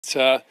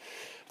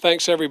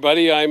Thanks,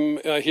 everybody. I'm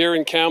here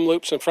in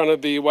Kamloops in front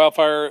of the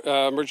Wildfire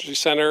Emergency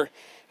Centre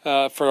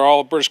for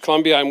all of British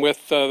Columbia. I'm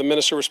with the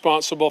Minister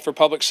responsible for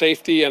Public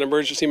Safety and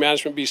Emergency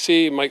Management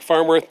BC, Mike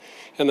Farnworth,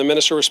 and the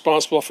Minister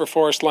responsible for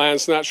Forest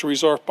Lands,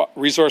 Natural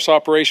Resource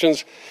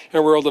Operations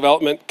and Rural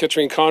Development,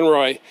 Katrine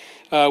Conroy.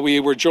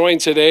 We were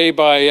joined today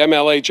by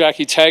MLA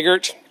Jackie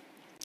Taggart,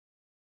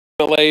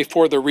 MLA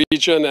for the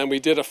region, and we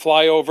did a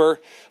flyover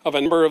of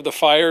a number of the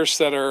fires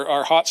that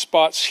are hot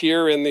spots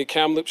here in the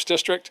Kamloops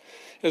district,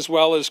 as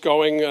well as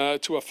going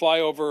to a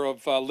flyover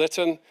of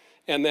Lytton,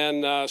 and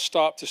then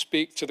stop to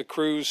speak to the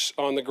crews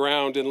on the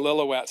ground in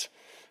Lillooet.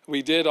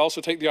 We did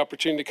also take the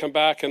opportunity to come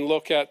back and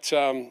look at,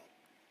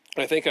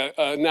 I think,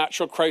 a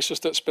natural crisis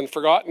that's been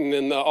forgotten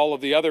in all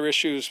of the other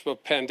issues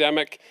of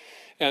pandemic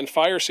and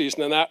fire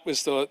season, and that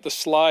was the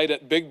slide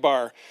at Big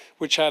Bar,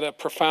 which had a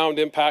profound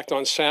impact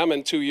on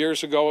salmon 2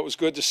 years ago. It was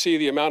good to see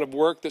the amount of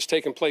work that's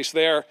taken place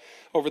there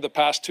over the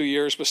past 2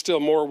 years, but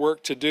still more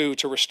work to do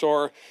to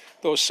restore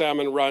those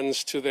salmon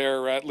runs to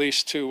their, at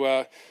least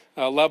to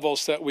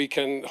levels that we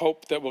can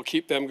hope that will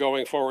keep them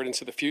going forward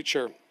into the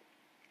future.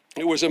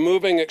 It was a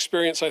moving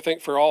experience, I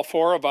think, for all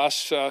four of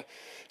us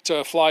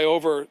to fly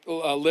over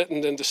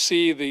Lytton and to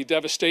see the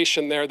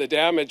devastation there, the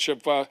damage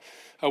of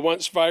a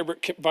once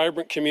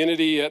vibrant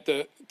community at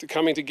the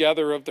coming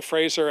together of the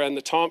Fraser and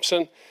the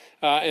Thompson,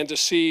 and to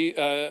see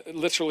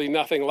literally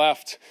nothing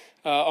left.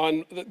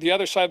 On the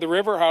other side of the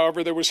river,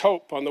 however, there was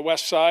hope. On the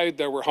west side,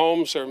 there were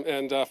homes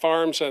and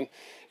farms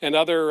and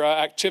other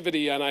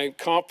activity, and I'm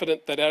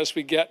confident that as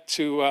we get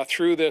to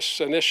through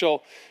this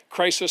initial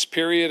crisis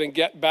period and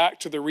get back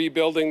to the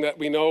rebuilding that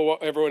we know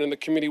everyone in the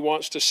community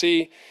wants to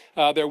see,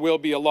 there will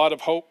be a lot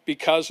of hope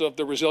because of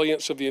the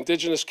resilience of the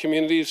Indigenous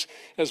communities,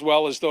 as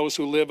well as those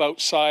who live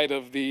outside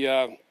of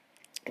the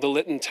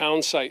Lytton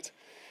town site.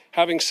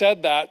 Having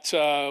said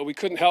that, we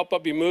couldn't help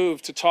but be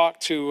moved to talk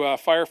to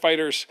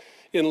firefighters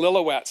in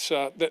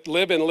Lillooet that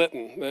live in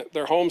Lytton.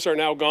 Their homes are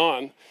now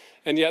gone,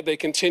 and yet they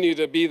continue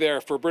to be there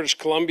for British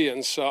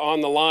Columbians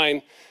on the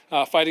line,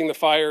 fighting the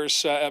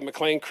fires at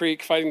McLean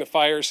Creek, fighting the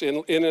fires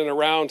in and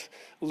around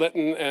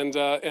Lytton, and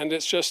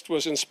it just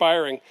was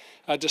inspiring.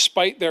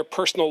 Despite their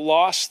personal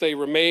loss, they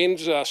remained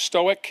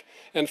stoic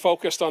and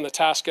focused on the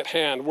task at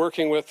hand,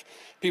 working with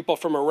people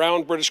from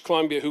around British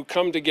Columbia who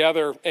come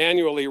together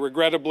annually,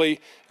 regrettably,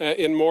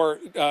 in more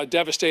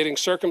devastating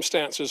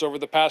circumstances over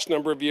the past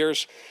number of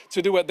years,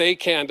 to do what they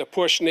can to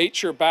push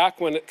nature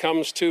back when it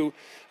comes to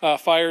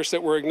fires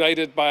that were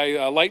ignited by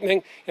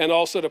lightning, and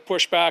also to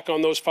push back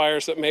on those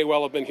fires that may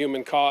well have been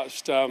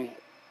human-caused. A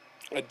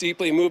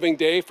deeply moving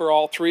day for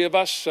all three of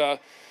us,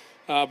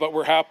 but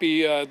we're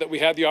happy that we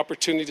had the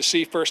opportunity to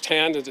see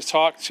firsthand and to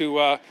talk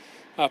to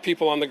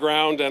people on the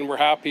ground, and we're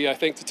happy, I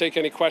think, to take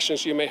any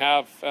questions you may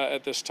have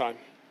at this time.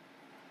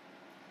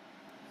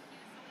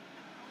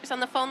 On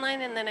the phone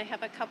line, and then I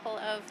have a couple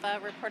of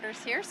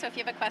reporters here. So if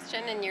you have a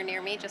question and you're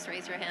near me, just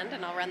raise your hand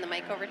and I'll run the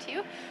mic over to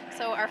you.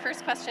 So our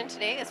first question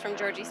today is from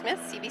Georgie Smith,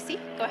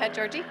 CBC. Go ahead,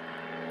 Georgie.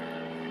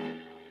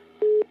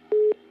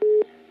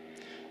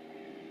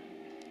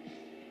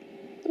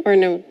 Or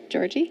no,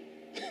 Georgie?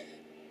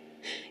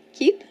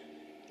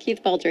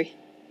 Keith Baldry.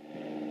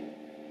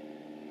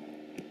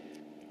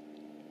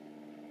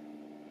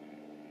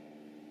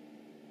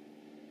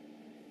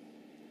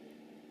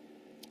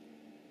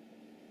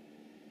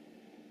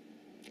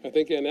 I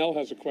think NL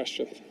has a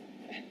question. Do you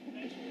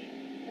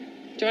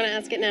want to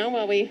ask it now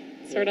while we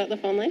sort out the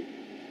phone line?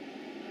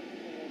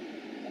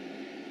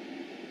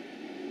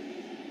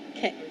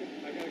 Okay.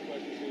 I've got a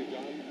question for you,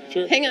 John.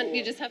 Sure. Hang on,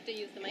 you just have to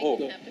use the mic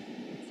and have to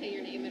say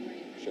your name and where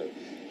you're Sure.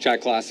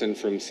 Chad Klassen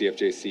from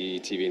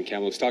CFJC TV in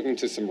Kamloops, talking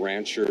to some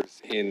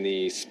ranchers in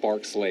the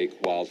Sparks Lake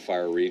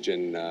wildfire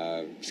region,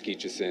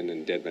 Skeetchison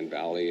and Deadman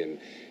Valley,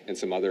 and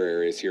some other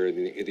areas here in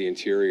the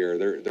interior.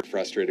 They're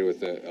frustrated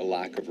with a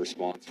lack of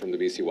response from the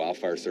BC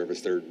Wildfire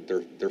Service.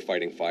 They're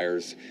fighting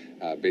fires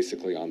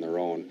basically on their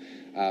own.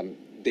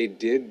 They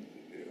did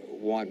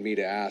want me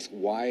to ask,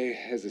 why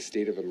has a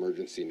state of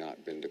emergency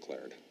not been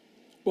declared?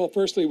 Well,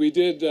 firstly, we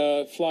did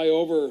fly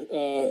over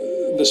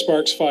the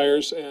Sparks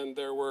fires, and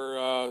there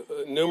were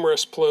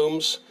numerous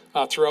plumes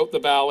throughout the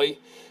valley.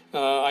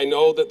 I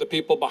know that the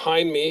people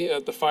behind me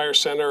at the fire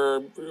center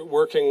are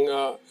working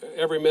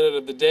every minute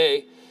of the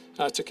day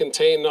to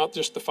contain not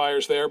just the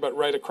fires there, but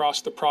right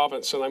across the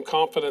province. And I'm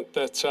confident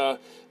that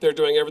they're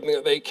doing everything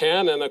that they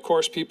can. And of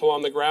course, people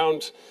on the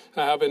ground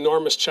have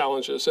enormous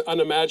challenges,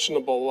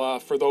 unimaginable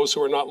for those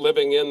who are not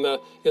living in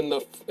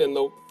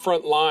the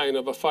front line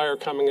of a fire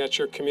coming at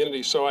your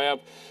community. So I have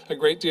a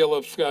great deal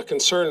of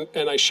concern,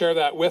 and I share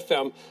that with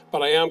them.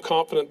 But I am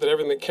confident that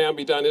everything that can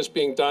be done is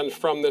being done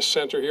from this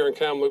centre here in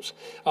Kamloops.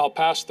 I'll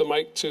pass the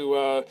mic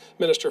to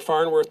Minister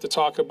Farnworth to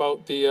talk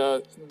about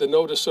the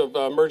notice of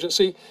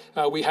emergency.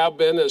 We have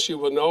been, as you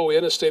will know,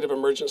 in a state of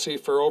emergency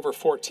for over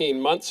 14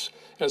 months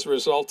as a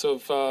result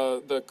of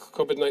the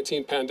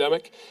COVID-19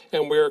 pandemic,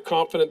 and we're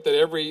confident that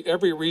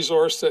every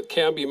resource that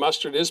can be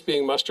mustered is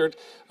being mustered.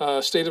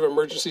 State of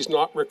emergency is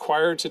not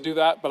required to do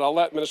that, but I'll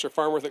let Minister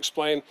Farnworth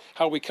explain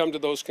how we come to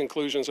those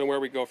conclusions and where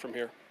we go from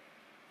here.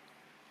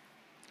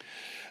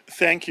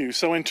 Thank you.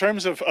 So in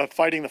terms of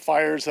fighting the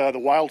fires, the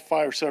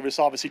Wildfire Service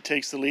obviously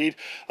takes the lead.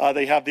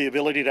 They have the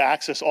ability to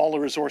access all the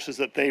resources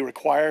that they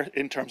require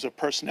in terms of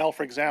personnel,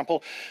 for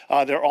example.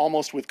 They're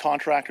almost with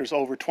contractors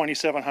over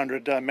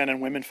 2,700 men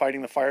and women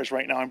fighting the fires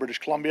right now in British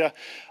Columbia.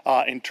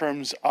 In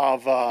terms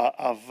of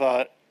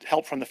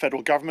help from the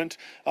federal government,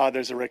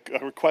 there's a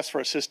request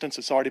for assistance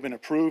that's already been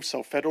approved,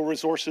 so federal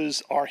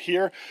resources are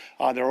here.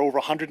 There are over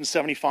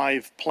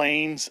 175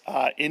 planes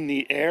in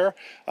the air,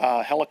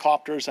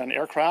 helicopters and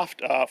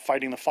aircraft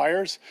fighting the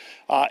fires.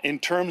 In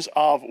terms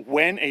of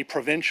when a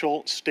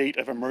provincial state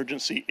of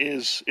emergency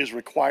is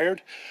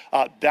required,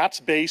 that's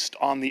based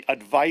on the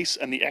advice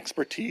and the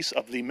expertise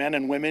of the men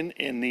and women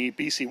in the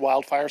BC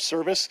Wildfire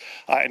Service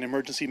and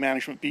Emergency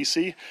Management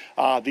BC.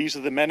 These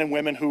are the men and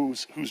women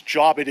whose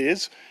job it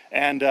is,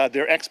 and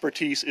their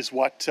expertise is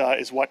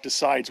what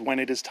decides when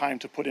it is time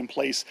to put in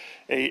place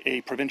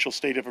a provincial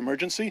state of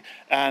emergency,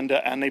 and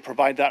they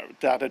provide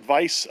that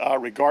advice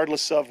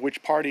regardless of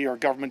which party or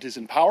government is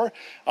in power.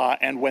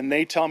 And when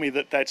they tell me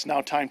that that's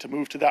now time to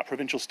move to that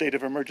provincial state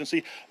of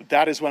emergency,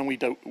 that is when we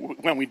do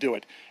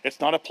it. It's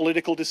not a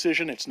political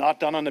decision. It's not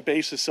done on the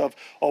basis of,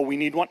 oh, we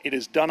need one. It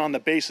is done on the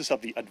basis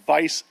of the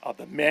advice of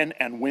the men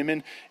and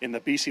women in the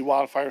BC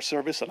Wildfire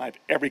Service, and I have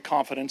every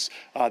confidence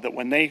that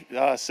when they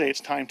say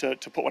it's time to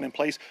put one in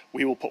place,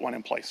 we will put one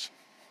in place.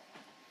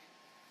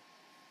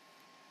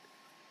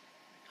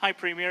 Hi,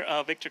 Premier.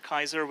 Victor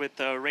Kaiser with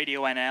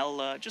Radio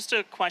NL. Just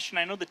a question.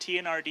 I know the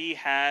TNRD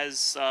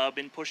has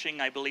been pushing,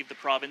 I believe, the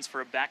province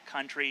for a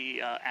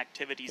backcountry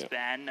activities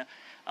ban.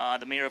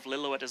 The mayor of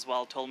Lillooet as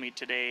well told me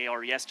today,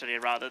 or yesterday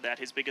rather, that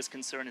his biggest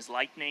concern is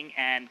lightning,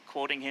 and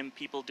quoting him,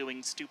 people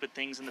doing stupid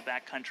things in the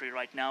backcountry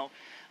right now.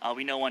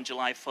 We know on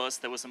July 1st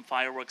there was some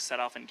fireworks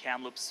set off in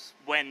Kamloops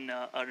when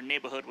a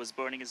neighborhood was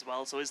burning as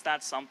well. So is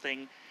that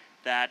something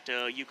that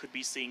you could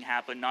be seeing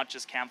happen, not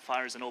just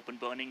campfires and open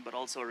burning, but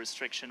also a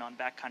restriction on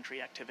backcountry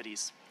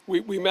activities?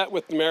 We met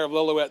with the mayor of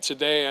Lillooet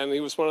today, and he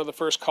was one of the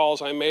first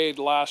calls I made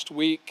last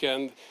week,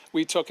 and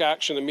we took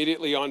action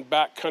immediately on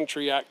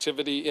backcountry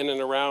activity in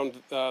and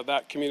around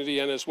that community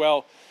and as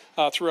well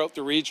throughout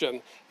the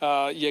region.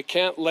 You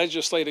can't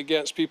legislate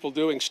against people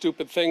doing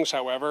stupid things,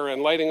 however,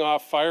 and lighting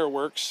off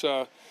fireworks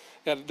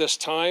at this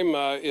time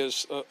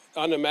is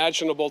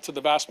unimaginable to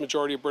the vast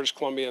majority of British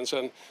Columbians,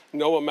 and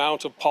no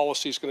amount of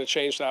policy is going to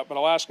change that. But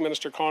I'll ask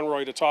Minister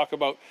Conroy to talk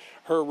about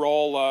her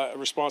role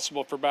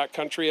responsible for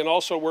backcountry, and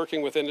also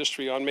working with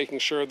industry on making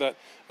sure that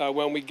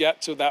when we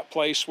get to that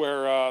place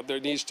where there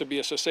needs to be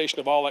a cessation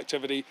of all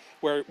activity,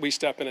 where we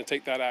step in and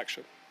take that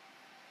action.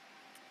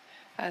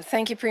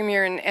 Thank you,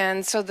 Premier.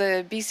 And so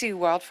the BC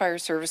Wildfire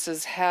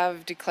Services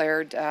have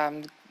declared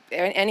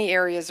any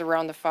areas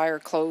around the fire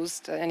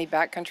closed, any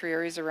backcountry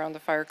areas around the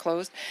fire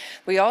closed.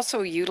 We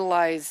also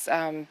utilize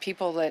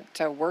people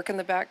that work in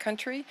the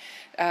backcountry.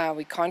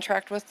 We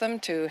contract with them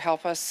to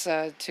help us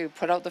to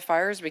put out the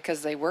fires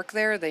because they work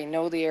there, they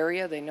know the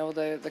area, they know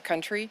the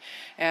country,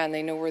 and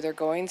they know where they're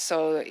going.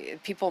 So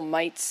people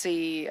might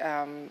see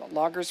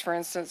loggers, for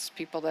instance,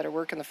 people that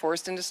work in the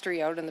forest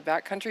industry out in the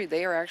backcountry.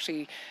 They are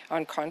actually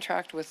on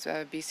contract with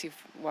BC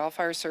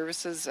Wildfire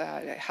Services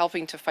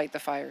helping to fight the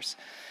fires.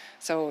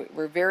 So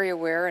we're very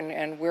aware,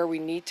 and where we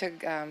need to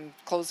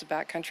close the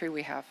backcountry,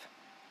 we have.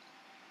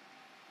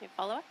 You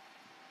follow-up?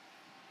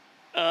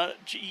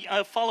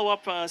 A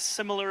follow-up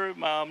similar.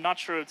 I'm not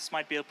sure, this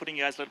might be putting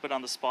you guys a little bit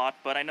on the spot,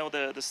 but I know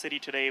the city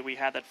today, we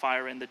had that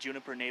fire in the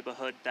Juniper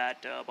neighborhood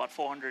that about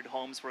 400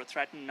 homes were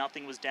threatened.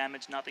 Nothing was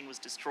damaged, nothing was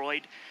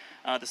destroyed.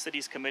 The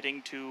city's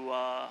committing to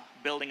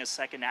building a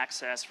second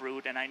access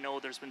route, and I know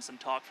there's been some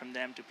talk from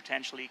them to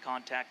potentially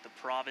contact the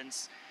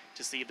province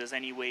to see if there's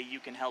any way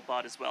you can help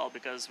out as well,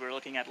 because we're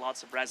looking at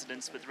lots of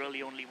residents with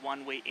really only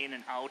one way in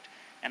and out,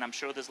 and I'm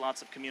sure there's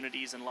lots of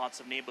communities and lots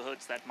of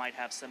neighborhoods that might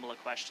have similar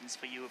questions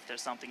for you if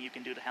there's something you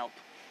can do to help.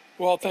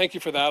 Well, thank you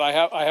for that. I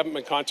haven't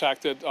been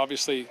contacted.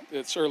 Obviously,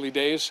 it's early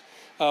days,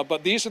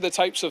 but these are the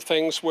types of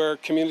things where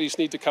communities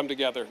need to come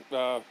together.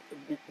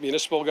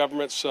 Municipal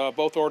governments,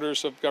 both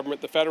orders of government,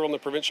 the federal and the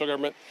provincial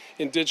government,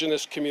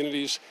 Indigenous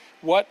communities.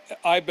 What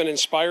I've been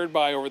inspired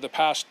by over the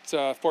past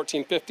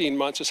 14, 15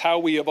 months is how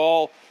we have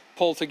all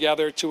pull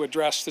together to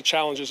address the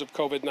challenges of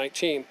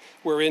COVID-19.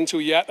 We're into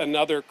yet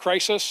another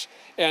crisis,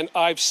 and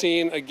I've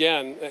seen,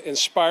 again,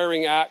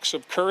 inspiring acts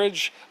of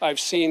courage.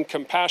 I've seen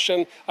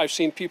compassion. I've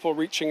seen people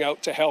reaching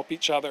out to help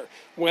each other.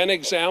 When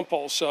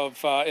examples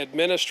of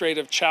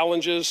administrative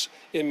challenges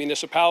in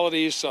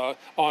municipalities,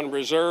 on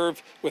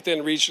reserve,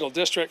 within regional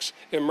districts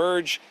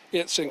emerge,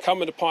 it's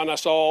incumbent upon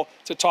us all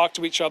to talk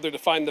to each other to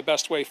find the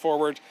best way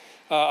forward.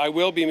 I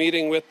will be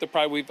meeting with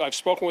I've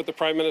spoken with the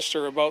Prime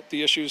Minister about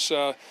the issues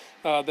that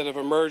have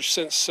emerged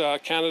since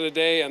Canada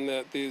Day and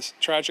the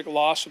tragic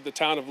loss of the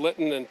town of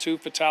Lytton and 2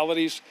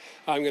 fatalities.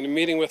 I'm going to be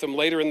meeting with him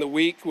later in the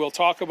week. We'll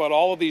talk about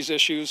all of these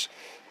issues,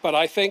 but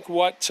I think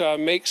what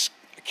makes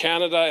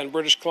Canada and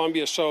British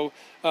Columbia so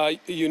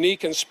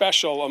unique and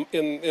special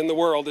in the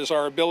world is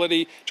our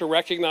ability to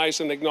recognize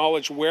and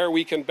acknowledge where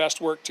we can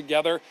best work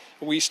together.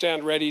 We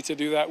stand ready to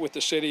do that with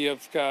the city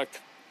of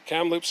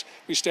Kamloops,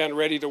 we stand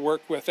ready to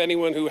work with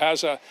anyone who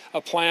has a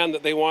plan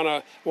that they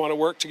want to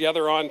work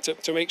together on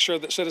to make sure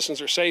that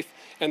citizens are safe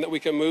and that we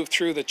can move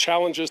through the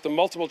challenges, the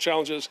multiple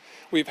challenges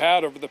we've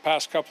had over the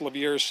past couple of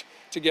years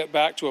to get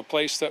back to a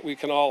place that we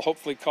can all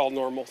hopefully call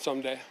normal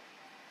someday.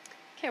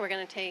 Okay, we're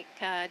going to take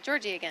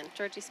Georgie again.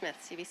 Georgie Smith,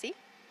 CBC.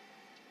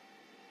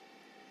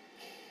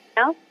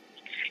 Now?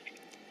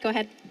 Go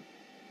ahead.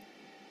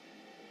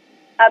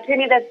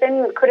 Premier, there's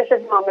been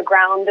criticism on the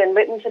ground in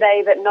Lytton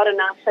today that not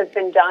enough has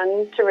been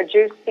done to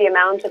reduce the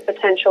amount of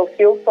potential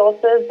fuel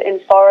sources in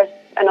forests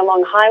and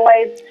along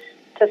highways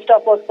to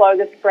stop or slow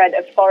the spread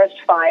of forest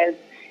fires.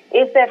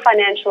 Is there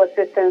financial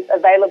assistance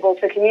available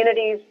to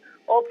communities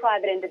or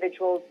private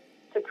individuals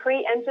to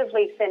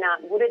preemptively thin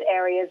out wooded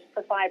areas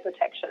for fire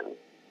protection?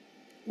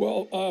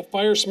 Well,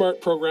 Fire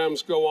Smart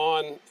programs go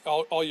on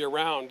all year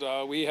round.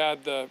 We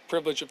had the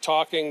privilege of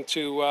talking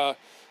to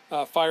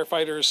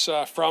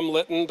firefighters from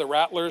Lytton, the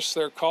Rattlers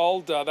they're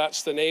called.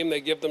 That's the name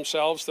they give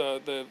themselves,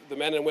 the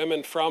men and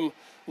women from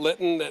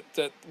Lytton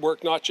that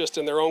work not just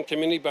in their own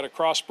community but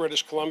across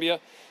British Columbia.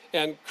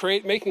 And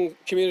making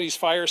communities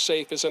fire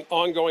safe is an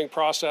ongoing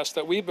process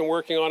that we've been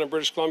working on in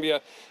British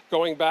Columbia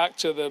going back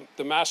to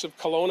the massive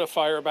Kelowna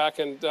fire back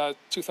in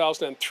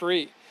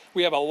 2003.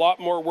 We have a lot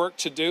more work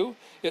to do.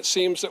 It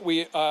seems that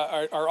we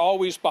are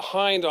always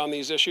behind on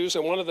these issues.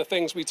 And one of the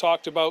things we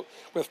talked about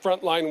with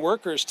frontline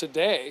workers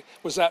today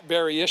was that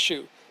very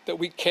issue, that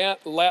we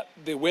can't let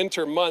the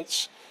winter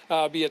months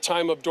be a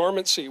time of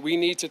dormancy. We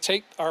need to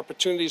take our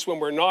opportunities when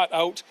we're not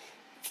out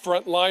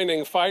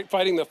frontlining,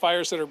 fighting the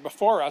fires that are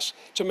before us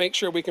to make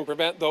sure we can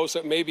prevent those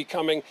that may be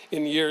coming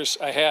in years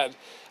ahead.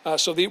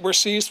 So we're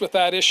seized with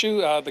that issue.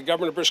 The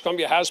government of British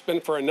Columbia has been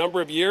for a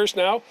number of years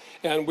now,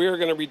 and we're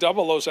going to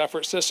redouble those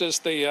efforts. This is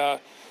the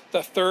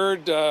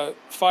third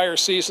fire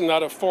season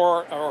out of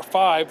 4 or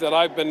 5 that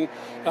I've been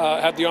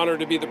had the honor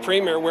to be the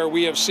Premier, where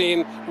we have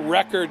seen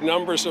record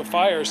numbers of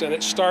fires, and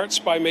it starts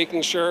by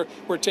making sure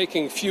we're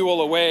taking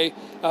fuel away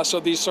so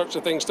these sorts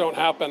of things don't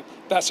happen.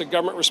 That's a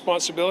government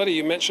responsibility.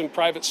 You mentioned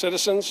private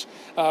citizens.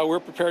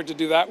 We're prepared to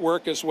do that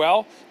work as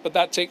well, but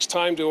that takes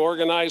time to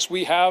organize.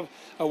 We have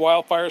a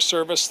wildfire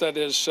service that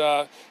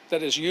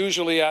is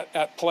usually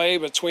at play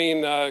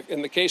between,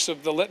 in the case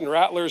of the Lytton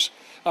Rattlers,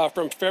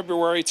 from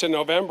February to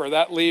November.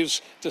 That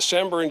leaves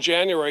December and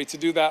January to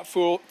do that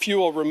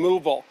fuel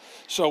removal.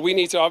 So we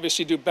need to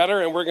obviously do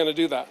better, and we're going to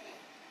do that.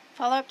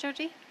 Follow up,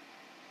 Georgie?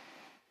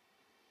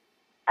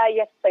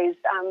 Yes, please.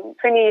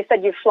 Premier, you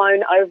said you've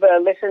flown over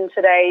Lytton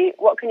today.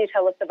 What can you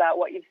tell us about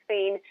what you've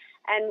seen?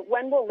 And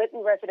when will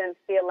Lytton residents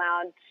be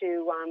allowed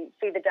to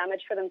see the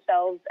damage for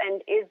themselves?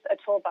 And is a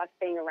tour bus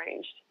being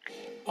arranged?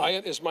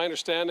 It is my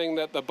understanding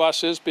that the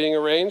bus is being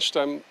arranged.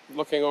 I'm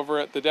looking over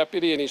at the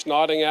deputy and he's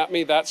nodding at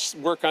me. That's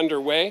work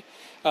underway.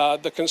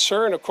 The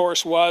concern, of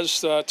course,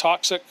 was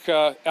toxic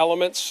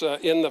elements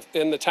in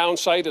the town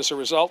site as a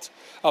result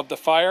of the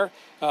fire.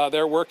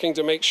 They're working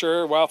to make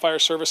sure, Wildfire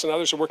Service and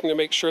others are working to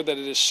make sure that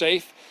it is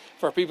safe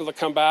for people to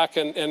come back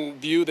and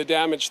view the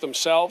damage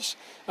themselves.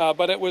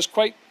 But it was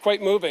quite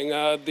moving.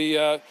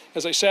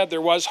 As I said,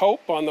 there was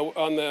hope on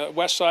the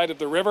west side of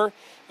the river.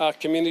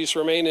 Communities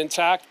remain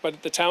intact,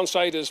 but the town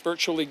site is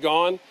virtually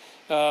gone.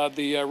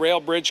 The rail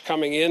bridge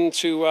coming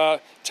into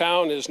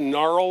town is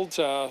gnarled,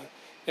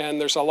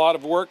 and there's a lot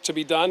of work to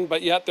be done,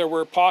 but yet there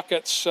were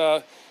pockets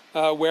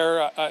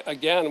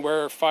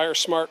where fire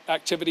smart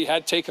activity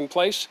had taken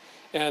place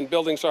and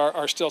buildings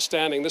are still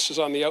standing. This is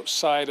on the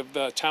outside of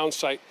the town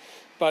site.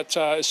 But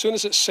as soon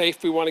as it's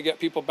safe, we want to get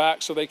people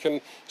back so they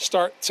can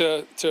start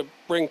to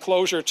bring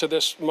closure to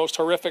this most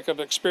horrific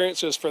of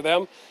experiences for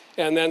them,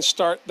 and then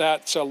start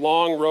that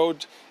long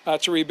road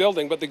to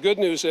rebuilding. But the good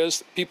news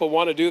is people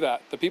want to do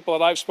that. The people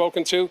that I've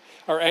spoken to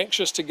are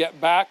anxious to get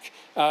back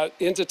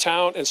into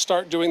town and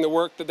start doing the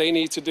work that they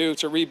need to do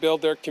to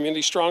rebuild their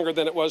community stronger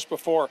than it was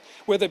before,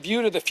 with a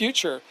view to the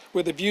future,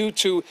 with a view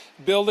to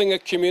building a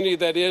community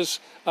that is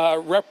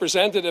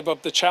representative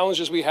of the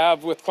challenges we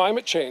have with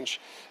climate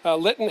change.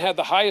 Lytton had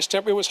the highest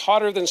temperature. It was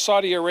hotter than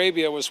Saudi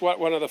Arabia, was what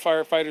one of the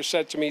firefighters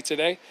said to me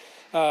today,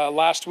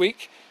 last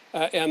week.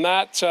 And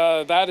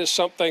that is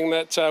something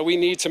that we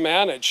need to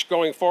manage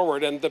going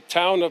forward. And the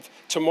town of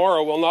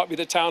tomorrow will not be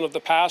the town of the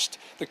past.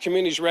 The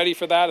community's ready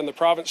for that, and the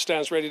province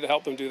stands ready to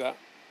help them do that.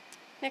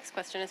 Next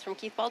question is from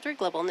Keith Baldry,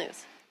 Global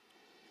News.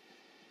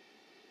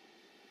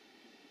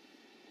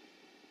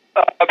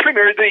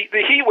 Premier,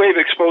 the heat wave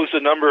exposed a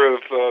number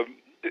of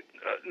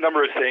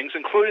things,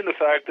 including the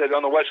fact that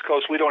on the West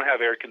Coast we don't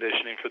have air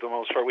conditioning for the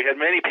most part. We had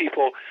many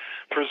people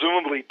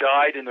presumably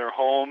died in their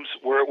homes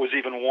where it was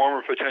even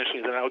warmer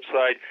potentially than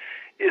outside.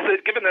 Is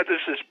it, given that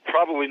this is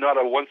probably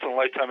not a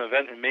once-in-a-lifetime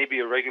event and maybe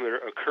a regular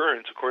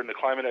occurrence, according to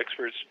climate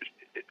experts,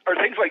 are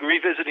things like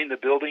revisiting the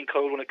building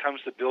code when it comes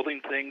to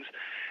building things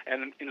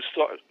and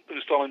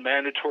installing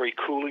mandatory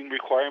cooling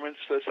requirements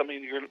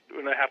something you're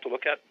going to have to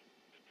look at?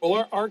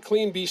 Well, our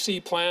Clean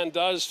BC plan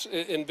does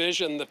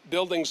envision the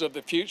buildings of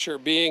the future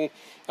being,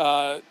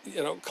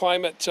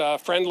 climate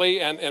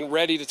friendly and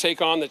ready to take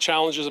on the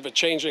challenges of a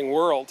changing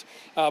world.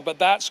 But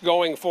that's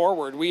going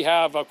forward. We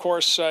have, of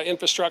course,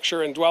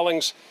 infrastructure and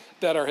dwellings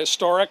that are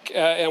historic,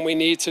 and we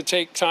need to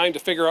take time to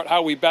figure out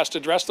how we best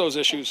address those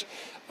issues.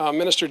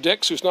 Minister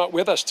Dix, who's not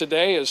with us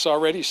today, is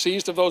already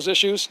seized of those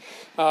issues.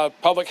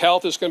 Public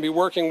Health is going to be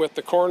working with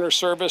the Coroner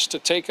Service to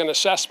take an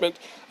assessment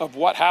of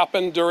what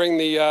happened during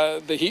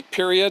the heat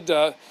period,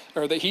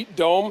 or the heat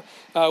dome.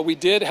 We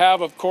did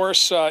have, of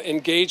course,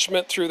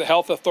 engagement through the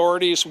health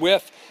authorities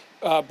with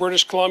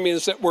British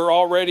Columbians that were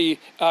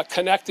already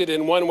connected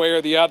in one way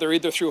or the other,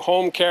 either through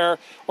home care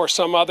or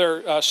some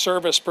other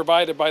service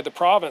provided by the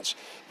province.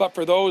 But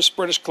for those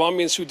British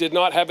Columbians who did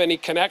not have any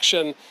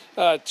connection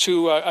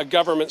to a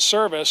government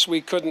service,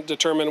 we couldn't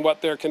determine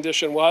what their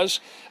condition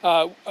was.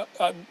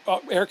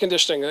 Air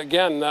conditioning,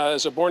 again,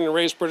 as a born and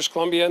raised British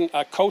Columbian,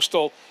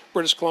 coastal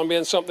British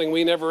Columbian, something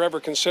we never ever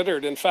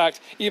considered. In fact,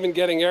 even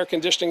getting air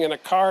conditioning in a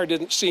car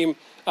didn't seem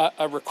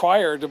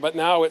required, but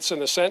now it's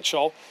an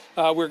essential.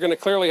 We're going to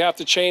clearly have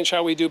to change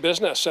how we do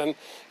business. And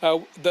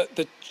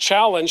the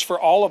challenge for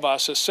all of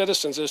us as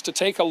citizens is to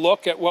take a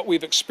look at what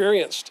we've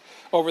experienced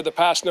over the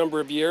past number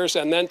of years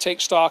and then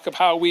take stock of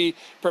how we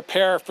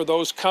prepare for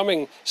those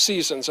coming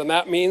seasons. And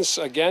that means,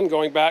 again,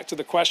 going back to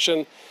the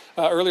question,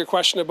 earlier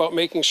question about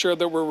making sure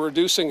that we're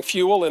reducing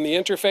fuel in the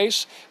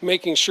interface,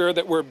 making sure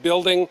that we're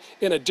building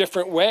in a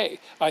different way.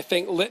 I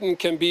think Lytton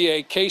can be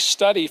a case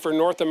study for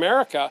North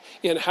America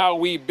in how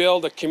we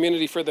build a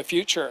community for the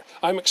future.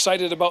 I'm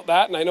excited about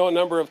that, and I know a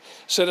number of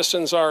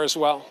citizens are as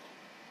well.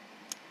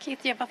 Keith,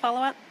 do you have a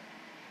follow-up?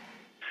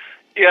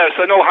 Yes,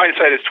 I know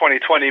hindsight is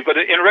 20/20, but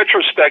in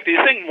retrospect, do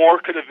you think more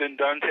could have been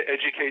done to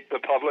educate the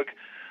public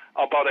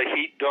about a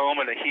heat dome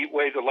and a heat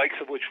wave, the likes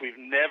of which we've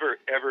never,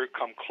 ever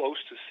come close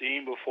to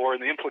seeing before,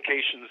 and the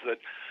implications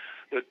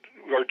that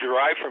are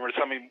derived from it,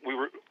 something we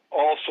were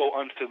all so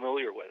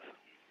unfamiliar with?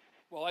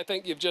 Well, I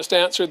think you've just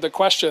answered the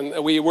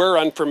question. We were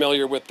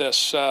unfamiliar with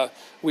this.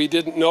 We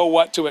didn't know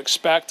what to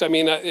expect. I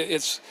mean,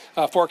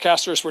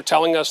 forecasters were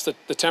telling us that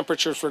the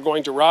temperatures were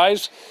going to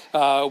rise.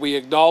 We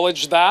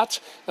acknowledged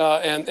that.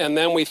 And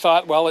then we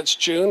thought, well, it's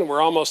June.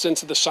 We're almost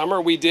into the summer.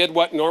 We did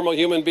what normal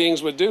human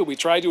beings would do. We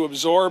tried to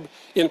absorb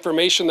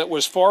information that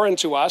was foreign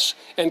to us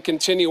and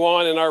continue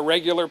on in our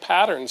regular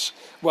patterns.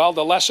 Well,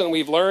 the lesson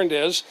we've learned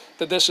is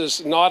that this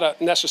is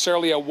not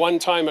necessarily a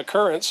one-time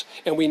occurrence,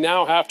 and we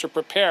now have to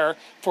prepare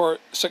for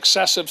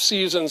successive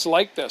seasons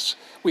like this.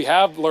 We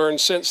have learned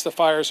since the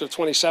fires of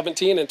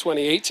 2017 and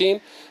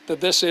 2018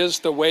 that this is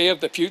the way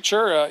of the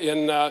future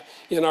in our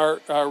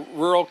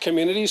rural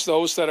communities,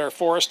 those that are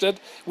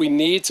forested. We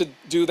need to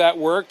do that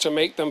work to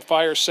make them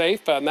fire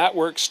safe, and that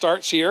work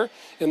starts here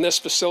in this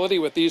facility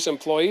with these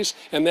employees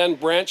and then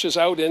branches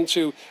out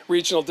into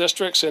regional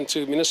districts,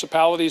 into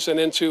municipalities, and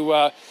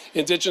into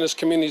Indigenous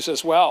communities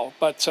as well.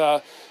 But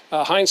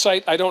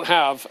hindsight, I don't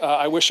have.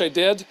 I wish I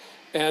did.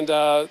 And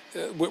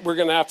we're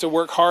going to have to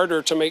work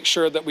harder to make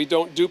sure that we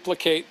don't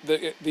duplicate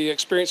the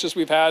experiences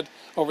we've had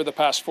over the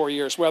past 4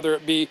 years, whether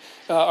it be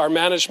our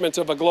management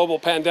of a global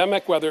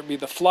pandemic, whether it be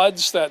the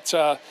floods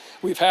that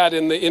we've had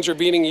in the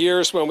intervening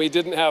years when we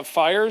didn't have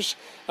fires,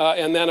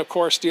 and then, of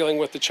course, dealing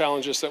with the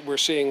challenges that we're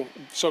seeing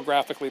so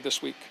graphically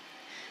this week.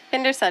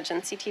 Binder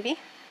Sudgeon, CTV.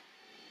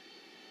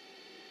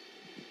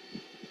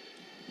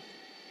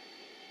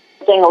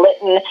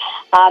 Lytton,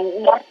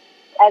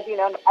 as you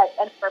know,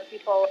 a number of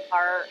people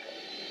are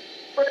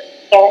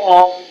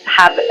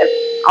have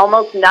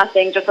almost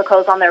nothing, just the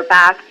clothes on their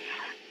back.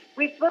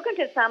 We've spoken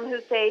to some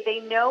who say they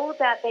know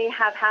that they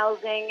have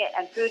housing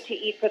and food to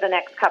eat for the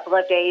next couple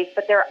of days,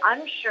 but they're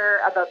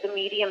unsure about the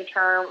medium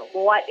term,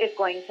 what is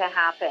going to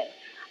happen.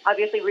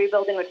 Obviously,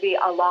 rebuilding would be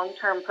a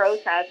long-term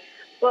process,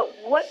 but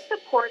what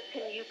support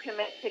can you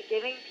commit to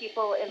giving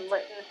people in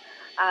Lytton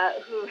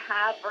who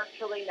have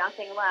virtually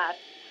nothing left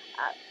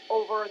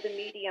over the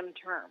medium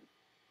term?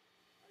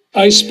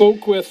 I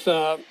spoke with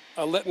a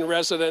Lytton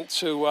resident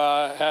who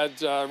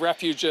had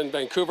refuge in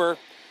Vancouver.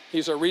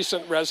 He's a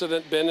recent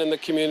resident, been in the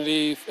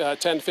community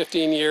 10,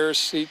 15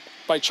 years.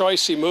 By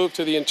choice, he moved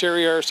to the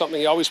interior, something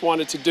he always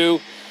wanted to do.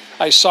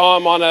 I saw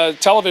him on a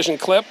television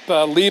clip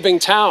leaving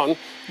town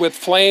with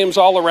flames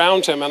all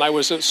around him, and I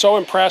was so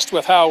impressed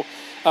with how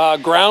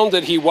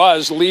grounded he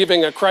was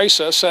leaving a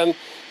crisis. And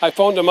I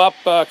phoned him up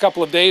a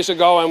couple of days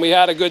ago, and we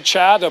had a good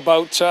chat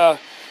about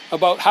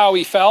how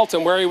he felt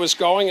and where he was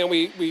going, and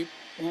we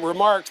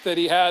remarked that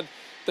he had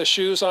the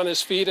shoes on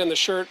his feet and the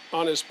shirt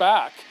on his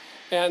back.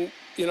 And,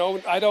 you know,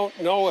 I don't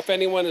know if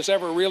anyone has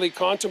ever really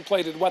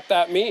contemplated what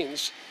that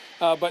means,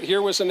 but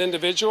here was an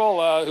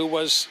individual who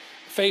was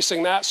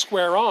facing that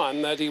square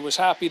on, that he was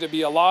happy to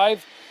be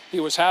alive, he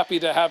was happy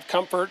to have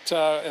comfort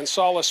and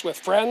solace with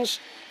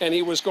friends, and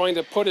he was going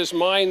to put his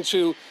mind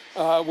to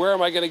where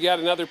am I going to get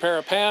another pair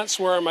of pants,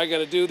 where am I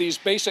going to do these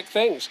basic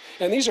things.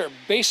 And these are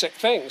basic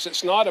things.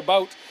 It's not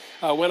about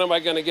When am I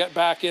going to get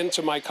back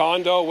into my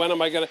condo? When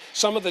am I going to,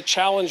 some of the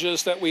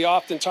challenges that we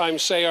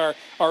oftentimes say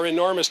are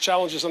enormous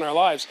challenges in our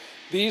lives.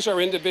 These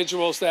are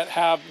individuals that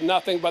have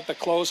nothing but the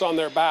clothes on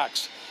their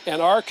backs.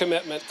 And our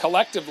commitment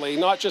collectively,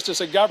 not just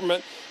as a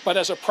government, but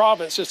as a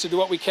province, is to do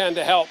what we can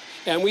to help.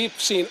 And we've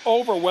seen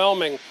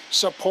overwhelming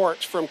support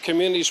from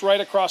communities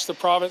right across the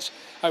province.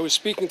 I was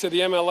speaking to the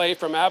MLA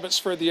from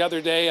Abbotsford the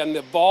other day, and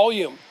the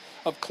volume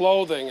of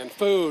clothing and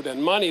food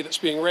and money that's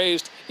being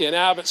raised in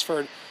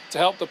Abbotsford to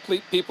help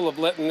the people of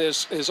Lytton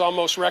is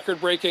almost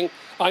record-breaking.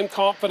 I'm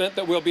confident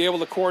that we'll be able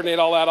to coordinate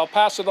all that. I'll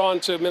pass it on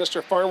to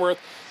Minister Farnworth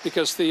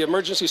because the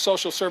emergency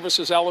social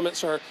services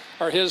elements are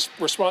his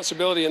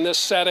responsibility in this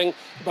setting,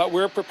 but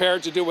we're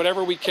prepared to do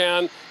whatever we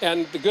can.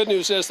 And the good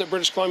news is that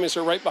British Columbians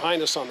are right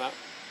behind us on that.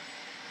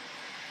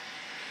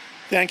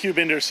 Thank you,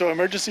 Binder. So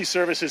emergency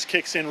services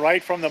kicks in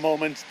right from the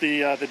moment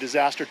the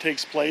disaster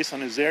takes place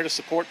and is there to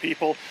support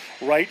people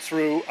right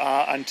through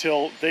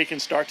until they can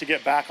start to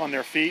get back on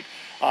their feet.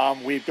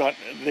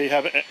 They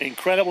have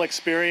incredible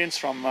experience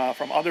from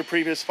other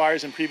previous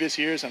fires in previous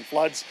years and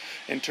floods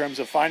in terms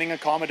of finding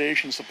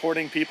accommodation,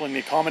 supporting people in the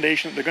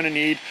accommodation that they're going to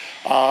need,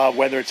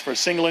 whether it's for a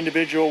single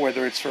individual,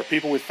 whether it's for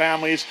people with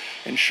families,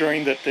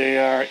 ensuring that they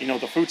are,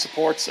 the food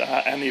supports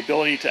and the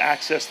ability to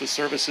access the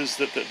services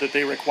that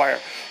they require.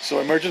 So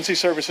emergency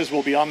services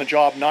will be on the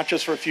job not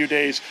just for a few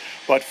days,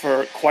 but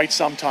for quite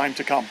some time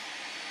to come.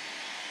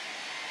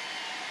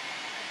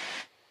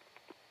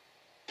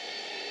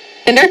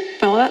 Binder,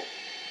 follow up.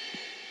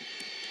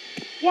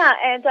 Yeah,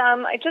 and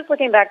just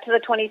looking back to the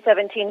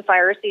 2017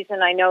 fire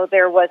season, I know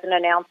there was an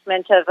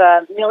announcement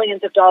of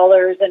millions of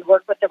dollars and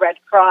work with the Red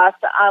Cross.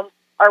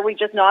 Are we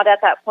just not at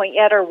that point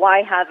yet, or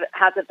why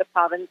hasn't the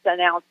province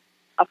announced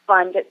a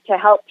fund to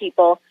help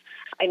people?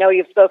 I know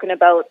you've spoken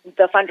about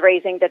the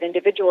fundraising that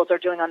individuals are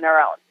doing on their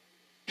own.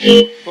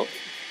 Oh,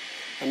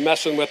 I'm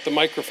messing with the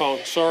microphone.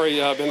 Sorry,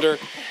 Binder.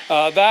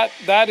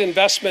 That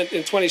investment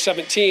in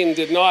 2017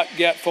 did not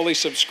get fully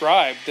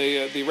subscribed.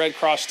 The Red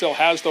Cross still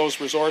has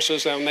those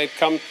resources, and they've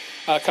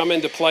come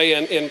into play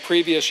in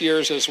previous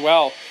years as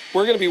well.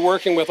 We're going to be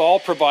working with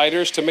all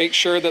providers to make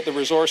sure that the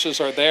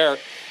resources are there.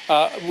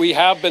 We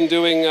have been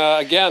doing,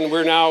 again,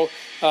 we're now,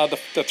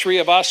 the three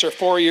of us are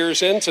 4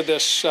 years into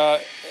this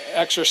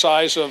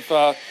exercise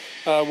of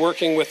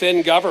working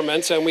within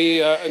government, and we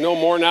know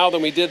more now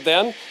than we did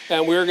then,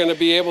 and we're going to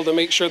be able to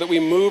make sure that we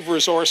move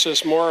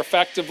resources more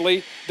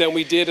effectively than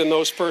we did in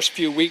those first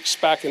few weeks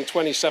back in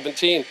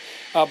 2017.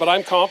 But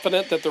I'm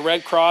confident that the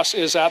Red Cross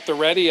is at the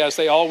ready, as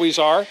they always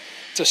are,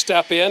 to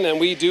step in, and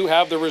we do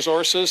have the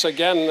resources.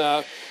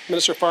 Again,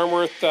 Minister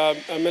Farnworth,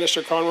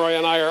 Minister Conroy,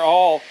 and I are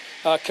all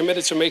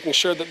committed to making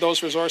sure that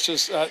those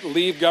resources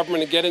leave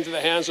government and get into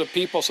the hands of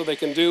people so they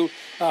can do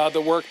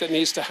the work that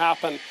needs to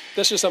happen.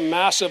 This is a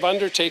massive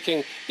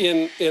undertaking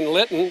in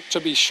Lytton,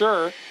 to be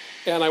sure,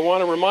 and I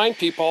want to remind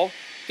people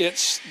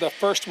it's the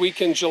first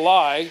week in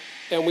July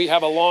and we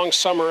have a long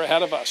summer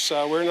ahead of us.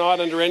 We're not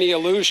under any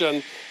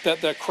illusion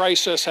that the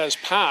crisis has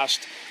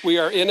passed. We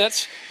are in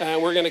it,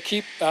 and we're going to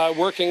keep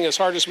working as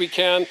hard as we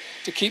can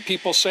to keep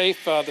people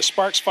safe. The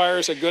Sparks fire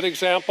is a good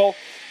example.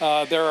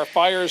 There are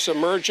fires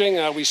emerging.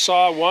 We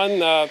saw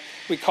one,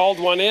 we called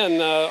one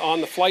in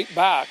on the flight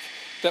back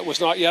that was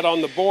not yet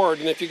on the board.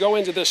 And if you go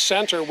into this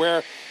center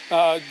where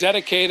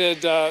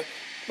dedicated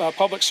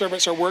public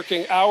servants are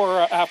working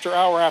hour after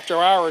hour after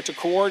hour to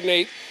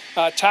coordinate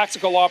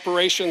tactical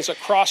operations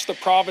across the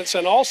province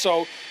and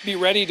also be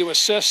ready to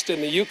assist in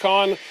the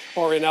Yukon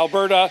or in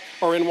Alberta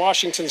or in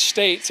Washington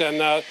State.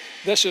 And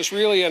this is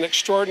really an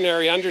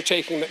extraordinary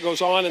undertaking that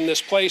goes on in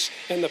this place,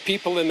 and the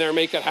people in there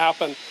make it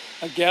happen.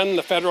 Again,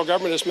 the federal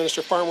government, as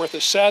Minister Farnworth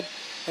has said,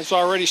 has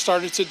already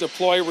started to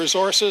deploy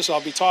resources.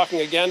 I'll be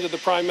talking again to the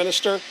Prime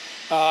Minister.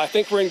 I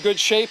think we're in good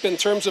shape in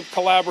terms of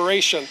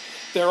collaboration.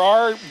 There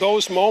are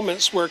those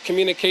moments where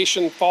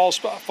communication falls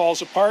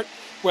apart,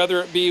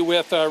 whether it be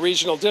with a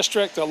regional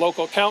district, a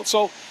local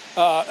council,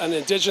 an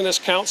Indigenous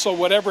council,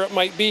 whatever it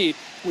might be.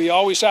 We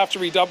always have to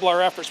redouble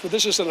our efforts. But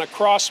this is an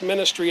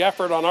across-ministry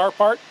effort on our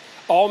part.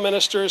 All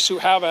ministers who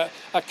have a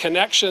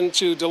connection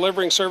to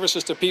delivering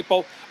services to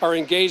people are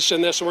engaged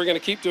in this, and we're going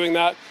to keep doing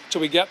that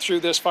till we get through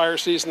this fire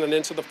season and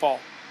into the fall.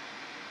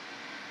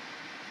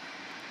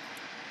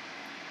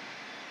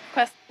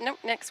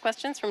 Next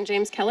question's from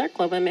James Keller,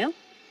 Globe and Mail.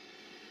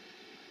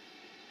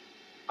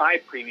 Hi,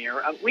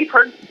 Premier. We've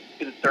heard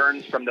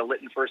concerns from the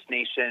Lytton First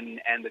Nation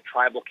and the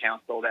Tribal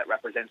Council that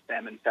represents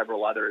them and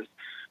several others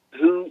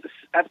who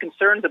have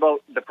concerns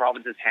about the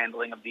province's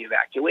handling of the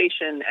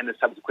evacuation and the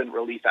subsequent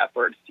relief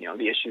efforts. You know,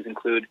 the issues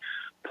include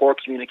poor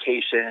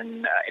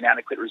communication,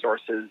 inadequate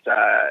resources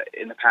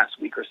in the past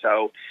week or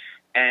so,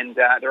 and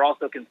they're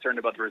also concerned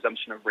about the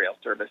resumption of rail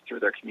service through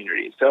their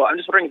communities. So I'm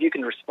just wondering if you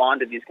can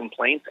respond to these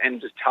complaints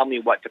and just tell me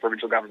what the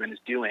provincial government is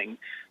doing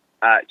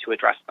to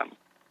address them.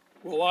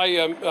 Well,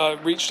 I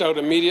reached out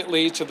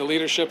immediately to the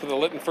leadership of the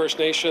Lytton First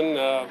Nation.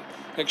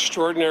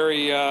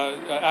 Extraordinary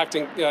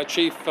Acting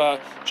Chief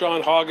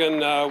John Horgan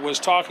was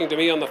talking to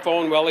me on the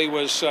phone while he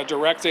was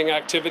directing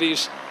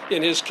activities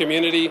in his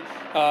community.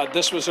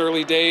 This was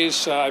early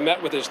days. I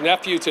met with his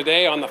nephew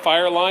today on the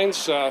fire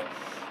lines,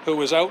 who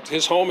was out.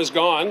 His home is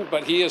gone,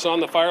 but he is on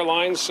the fire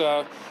lines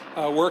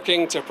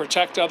working to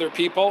protect other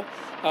people.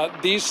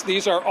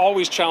 These are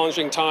always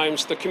challenging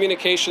times. The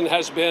communication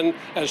has been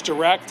as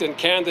direct and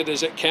candid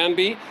as it can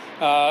be.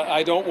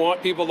 I don't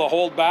want people to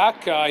hold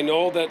back. I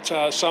know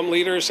that some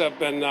leaders have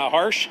been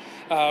harsh.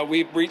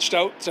 We've reached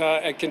out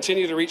and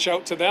continue to reach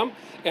out to them,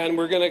 and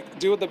we're going to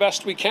do the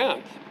best we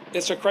can.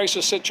 It's a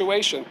crisis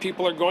situation.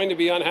 People are going to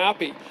be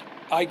unhappy.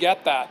 I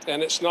get that,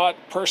 and it's not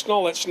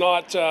personal. It's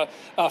not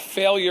a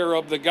failure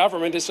of the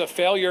government. It's a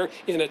failure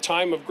in a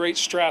time of great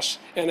stress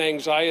and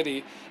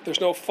anxiety.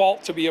 There's no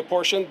fault to be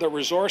apportioned. The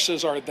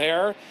resources are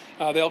there.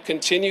 They'll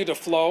continue to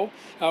flow.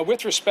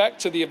 With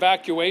respect to the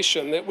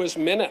evacuation, it was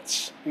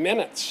minutes.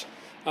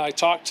 I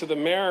talked to the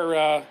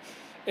mayor,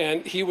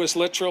 and he was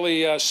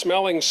literally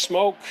smelling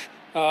smoke,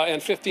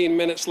 and 15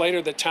 minutes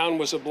later, the town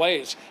was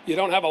ablaze. You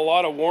don't have a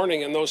lot of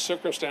warning in those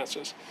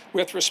circumstances.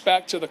 With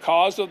respect to the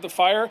cause of the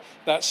fire,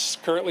 that's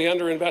currently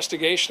under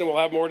investigation. We'll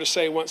have more to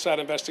say once that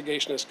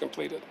investigation is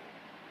completed.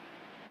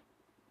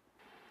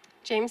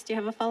 James, do you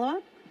have a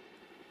follow-up?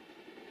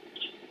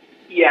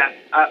 Yeah,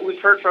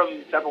 we've heard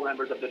from several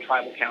members of the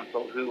Tribal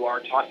Council who are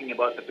talking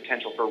about the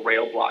potential for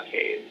rail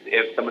blockades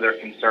if some of their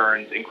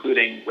concerns,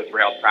 including with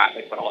rail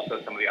traffic, but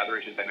also some of the other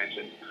issues I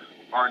mentioned,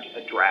 aren't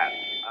addressed.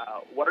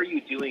 What are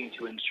you doing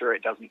to ensure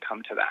it doesn't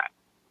come to that?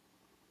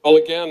 Well,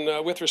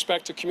 again, with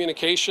respect to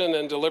communication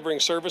and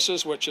delivering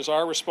services, which is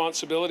our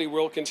responsibility,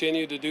 we'll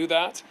continue to do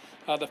that.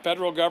 The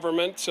federal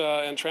government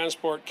and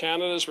Transport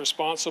Canada is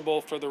responsible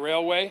for the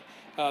railway.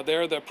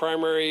 They're the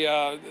primary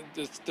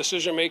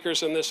decision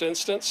makers in this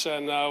instance,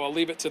 and I'll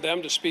leave it to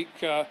them to speak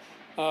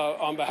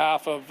on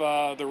behalf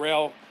of the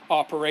rail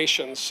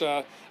operations.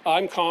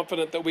 I'm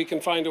confident that we can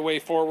find a way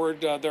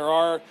forward. There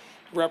are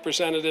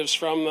representatives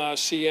from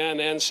CN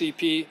and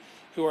CP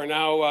who are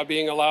now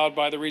being allowed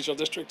by the Regional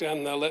District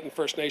and the Lytton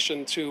First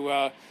Nation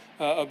to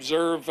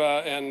observe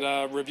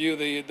and review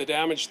the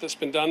damage that's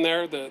been done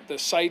there. The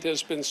site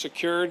has been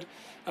secured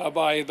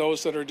by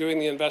those that are doing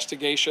the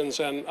investigations,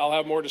 and I'll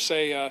have more to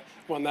say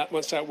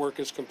once that work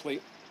is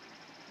complete.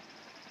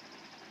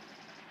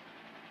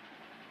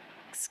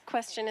 Next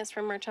question is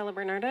from Marcella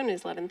Bernardo,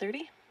 News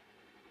 1130.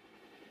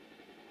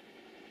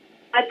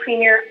 Hi,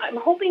 Premier. I'm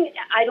hoping,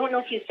 I don't know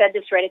if you said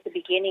this right at the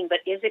beginning, but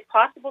is it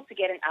possible to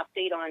get an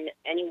update on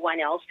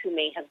anyone else who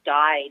may have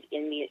died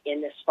in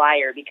this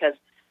fire? Because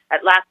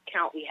at last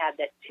count, we had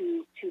that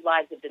two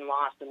lives have been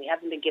lost, and we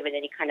haven't been given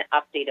any kind of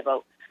update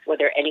about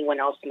whether anyone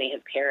else may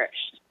have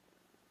perished.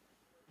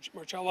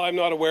 Marcella, I'm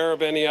not aware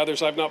of any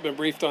others. I've not been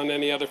briefed on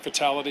any other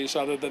fatalities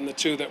other than the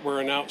two that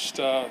were announced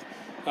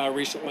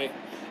recently.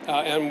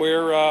 And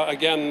we're,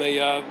 again,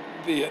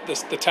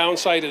 the town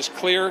site is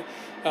clear.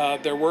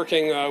 They're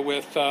working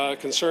with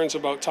concerns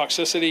about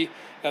toxicity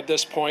at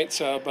this point,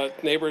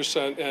 but neighbors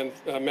and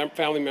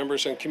family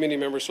members and community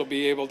members will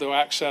be able to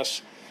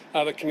access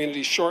the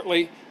community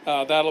shortly.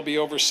 That'll be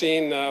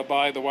overseen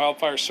by the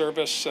Wildfire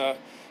Service.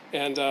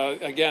 And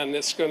again,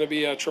 it's going to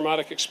be a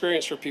traumatic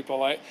experience for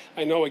people.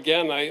 I know,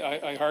 again,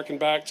 I hearken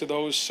back to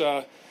those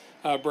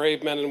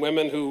brave men and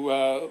women who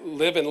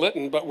live in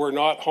Lytton but were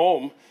not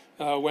home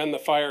when the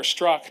fire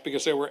struck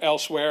because they were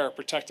elsewhere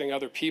protecting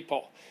other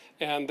people.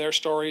 And their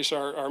stories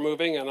are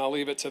moving, and I'll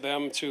leave it to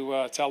them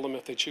to tell them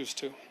if they choose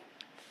to.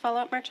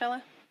 Follow-up,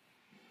 Marcella?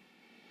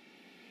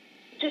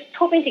 Just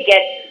hoping to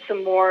get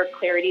some more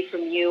clarity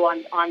from you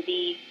on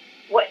the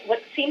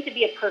what seemed to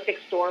be a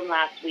perfect storm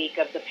last week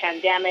of the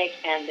pandemic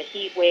and the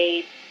heat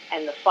wave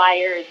and the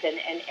fires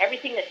and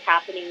everything that's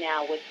happening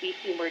now with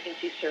BC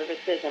Emergency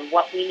Services and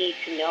what we need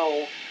to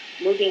know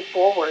moving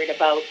forward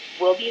about,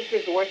 will these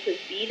resources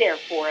be there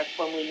for us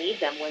when we need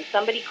them? When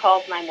somebody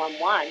calls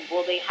 911,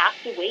 will they have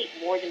to wait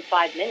more than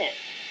 5 minutes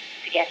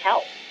to get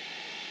help?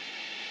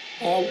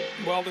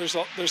 Well,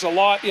 there's a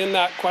lot in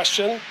that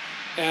question,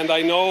 and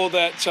I know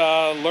that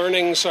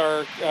learnings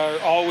are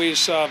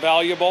always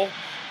valuable.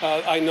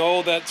 I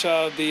know that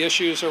the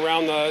issues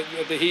around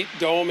the heat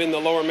dome in the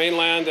Lower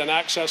Mainland and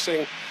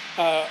accessing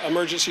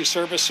emergency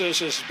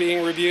services is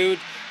being reviewed.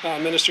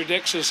 Minister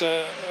Dix is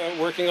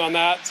working on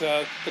that.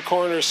 The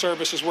Coroner's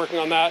Service is working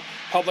on that.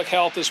 Public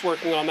Health is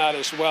working on that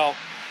as well.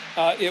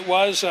 It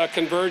was a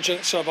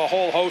convergence of a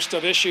whole host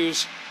of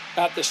issues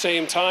at the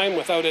same time,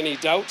 without any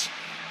doubt.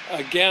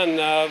 Again,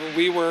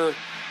 we were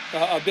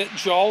a bit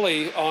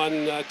jolly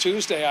on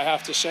Tuesday, I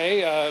have to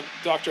say.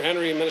 Dr.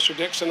 Henry, Minister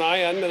Dix, and I,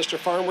 and Minister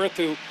Farnworth,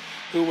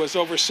 who was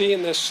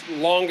overseeing this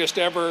longest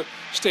ever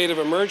state of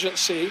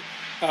emergency,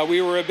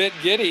 we were a bit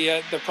giddy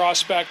at the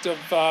prospect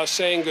of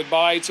saying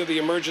goodbye to the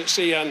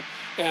emergency and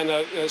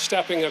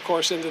stepping, of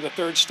course, into the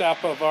third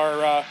step of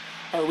our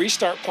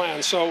restart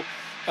plan. So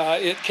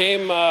it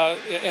came,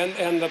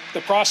 and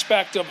the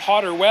prospect of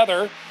hotter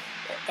weather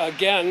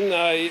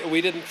again,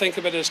 we didn't think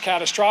of it as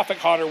catastrophic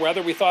hotter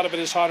weather. We thought of it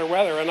as hotter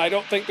weather, and I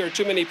don't think there are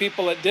too many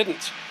people that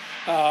didn't.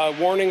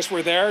 Warnings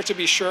were there, to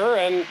be sure,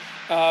 and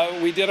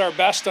we did our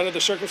best under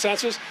the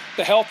circumstances.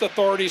 The health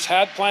authorities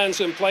had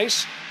plans in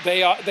place.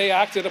 They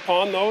acted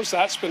upon those.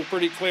 That's been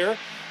pretty clear.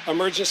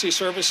 Emergency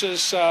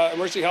services,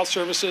 emergency health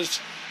services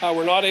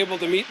were not able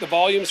to meet the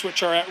volumes,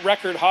 which are at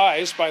record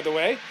highs, by the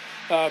way.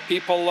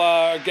 People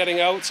getting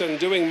out and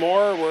doing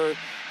more were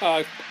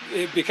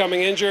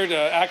becoming injured,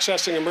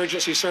 accessing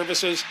emergency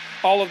services.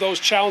 All of those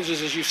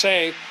challenges, as you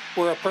say,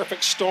 were a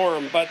perfect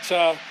storm. But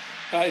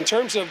in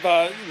terms of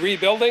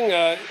rebuilding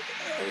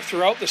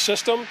throughout the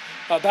system,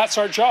 that's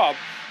our job.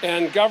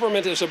 And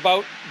government is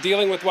about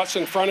dealing with what's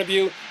in front of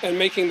you and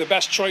making the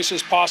best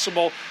choices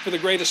possible for the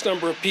greatest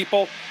number of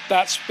people.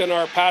 That's been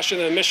our passion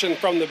and mission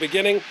from the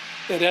beginning.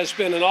 It has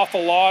been an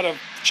awful lot of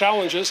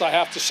challenges, I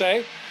have to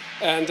say,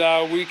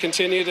 and we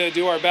continue to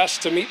do our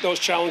best to meet those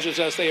challenges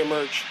as they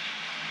emerge.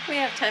 We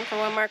have time for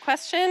one more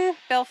question.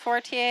 Bill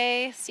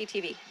Fortier,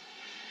 CTV.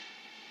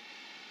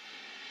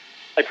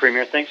 Hi,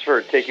 Premier. Thanks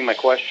for taking my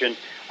question.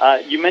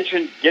 You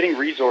mentioned getting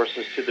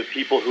resources to the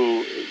people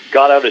who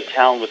got out of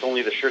town with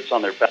only the shirts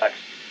on their backs.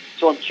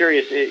 So I'm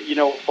curious,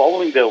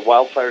 following the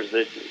wildfires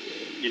that,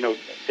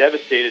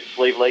 devastated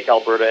Slave Lake,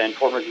 Alberta, and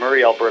Fort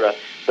McMurray, Alberta,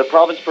 the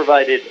province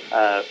provided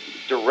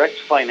direct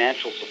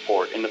financial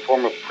support in the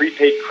form of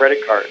prepaid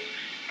credit cards.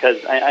 Because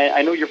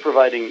I know you're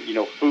providing,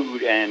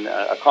 food and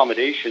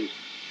accommodations,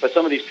 but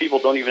some of these people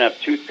don't even have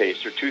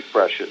toothpaste or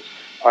toothbrushes.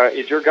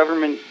 Is your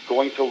government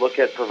going to look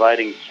at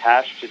providing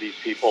cash to these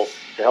people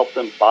to help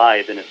them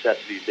buy the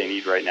necessities they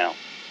need right now?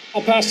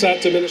 I'll pass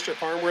that to Minister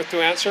Farnworth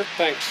to answer.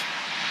 Thanks.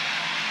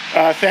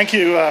 Thank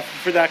you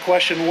for that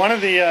question. One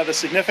of the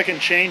significant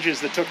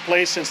changes that took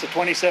place since the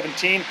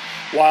 2017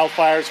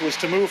 wildfires was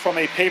to move from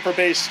a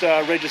paper-based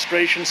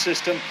registration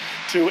system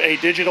to a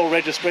digital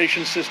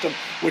registration system,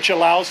 which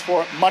allows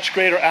for much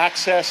greater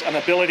access and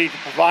ability to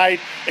provide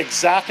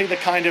exactly the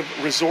kind of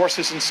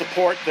resources and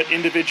support that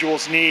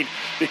individuals need.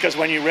 Because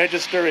when you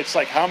register, it's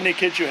like how many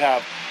kids you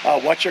have,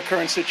 what's your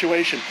current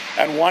situation.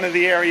 And one of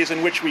the areas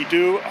in which we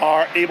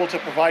are able to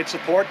provide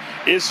support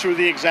is through,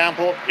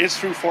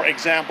 for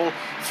example,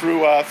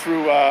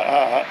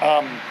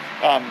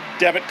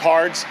 debit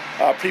cards,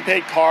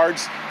 prepaid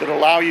cards that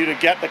allow you to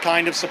get the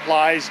kind of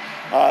supplies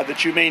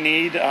that you may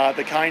need,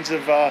 the kinds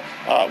of,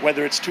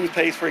 whether it's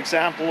toothpaste, for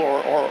example,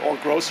 or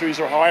groceries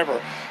or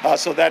however.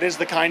 So that is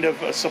the kind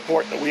of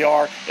support that we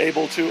are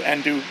able to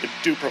and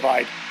do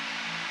provide.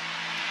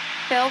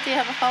 Bill, do you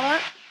have a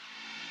follow-up?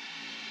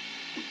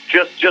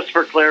 Just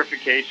for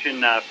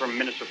clarification from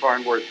Minister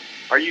Farnworth,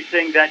 are you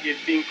saying that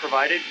it's being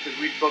provided? Because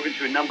we've spoken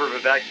to a number of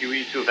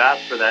evacuees who have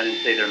asked for that and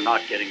say they're not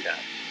getting that.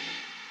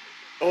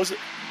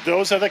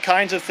 Those are the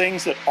kinds of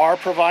things that are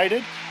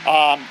provided.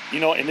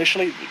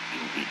 Initially,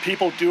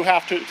 people do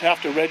have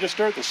to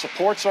register. The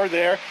supports are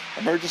there.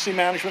 Emergency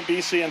Management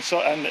BC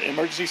and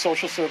Emergency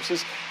Social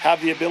Services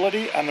have the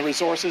ability and the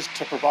resources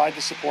to provide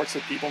the supports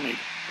that people need.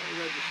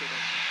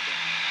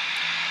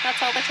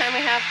 That's all the time we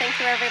have. Thank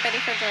you, everybody,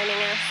 for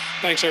joining us.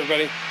 Thanks,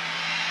 everybody.